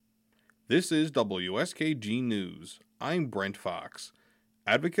This is WSKG News. I'm Brent Fox.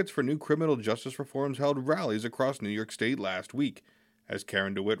 Advocates for new criminal justice reforms held rallies across New York State last week. As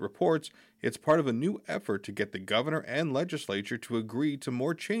Karen DeWitt reports, it's part of a new effort to get the governor and legislature to agree to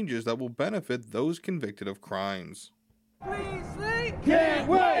more changes that will benefit those convicted of crimes. Clean slate! Can't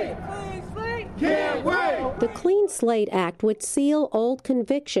wait! Clean slate! Can't wait! The Clean Slate Act would seal old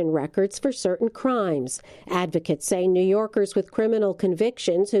conviction records for certain crimes. Advocates say New Yorkers with criminal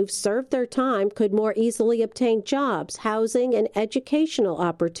convictions who've served their time could more easily obtain jobs, housing, and educational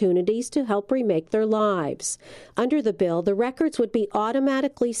opportunities to help remake their lives. Under the bill, the records would be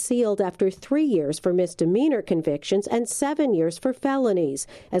automatically sealed after 3 years for misdemeanor convictions and 7 years for felonies,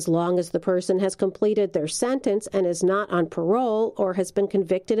 as long as the person has completed their sentence and is not on parole or has been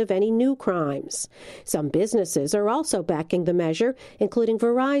convicted of any new crimes. Some businesses are also backing the measure, including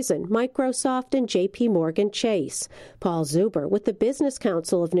Verizon, Microsoft, and J.P. Morgan Chase. Paul Zuber with the Business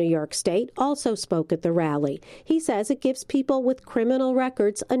Council of New York State also spoke at the rally. He says it gives people with criminal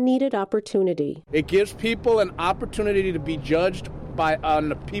records a needed opportunity. It gives people an opportunity to be judged on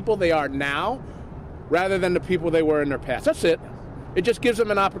the people they are now rather than the people they were in their past. That's it. It just gives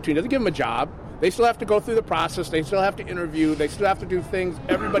them an opportunity. It doesn't give them a job. They still have to go through the process. They still have to interview. They still have to do things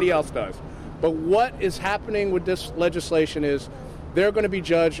everybody else does. But what is happening with this legislation is they're going to be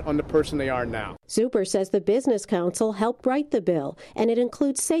judged on the person they are now. Zuber says the Business Council helped write the bill, and it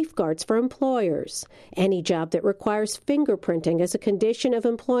includes safeguards for employers. Any job that requires fingerprinting as a condition of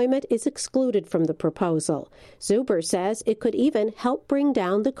employment is excluded from the proposal. Zuber says it could even help bring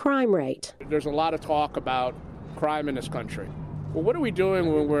down the crime rate. There's a lot of talk about crime in this country. Well, what are we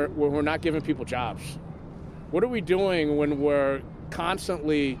doing when we're not giving people jobs? What are we doing when we're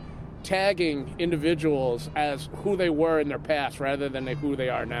constantly tagging individuals as who they were in their past rather than who they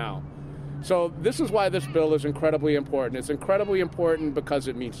are now? So this is why this bill is incredibly important. It's incredibly important because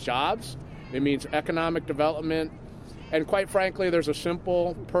it means jobs, it means economic development, and quite frankly, there's a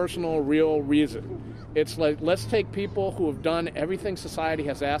simple, personal, real reason. It's like, let's take people who have done everything society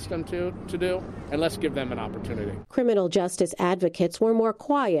has asked them to do, and let's give them an opportunity. Criminal justice advocates were more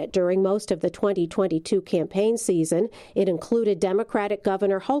quiet during most of the 2022 campaign season. It included Democratic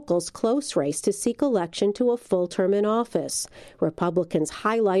Governor Hochul's close race to seek election to a full term in office. Republicans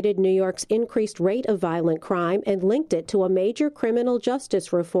highlighted New York's increased rate of violent crime and linked it to a major criminal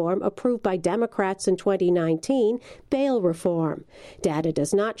justice reform approved by Democrats in 2019, bail reform. Data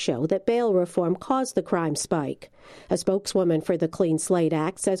does not show that bail reform caused the crime spike. A spokeswoman for the Clean Slate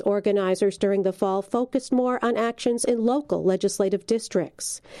Act says organizers during the fall focused more on actions in local legislative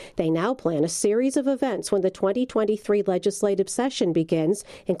districts. They now plan a series of events when the 2023 legislative session begins,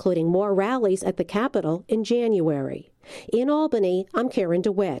 including more rallies at the Capitol in January. In Albany, I'm Karen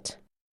DeWitt.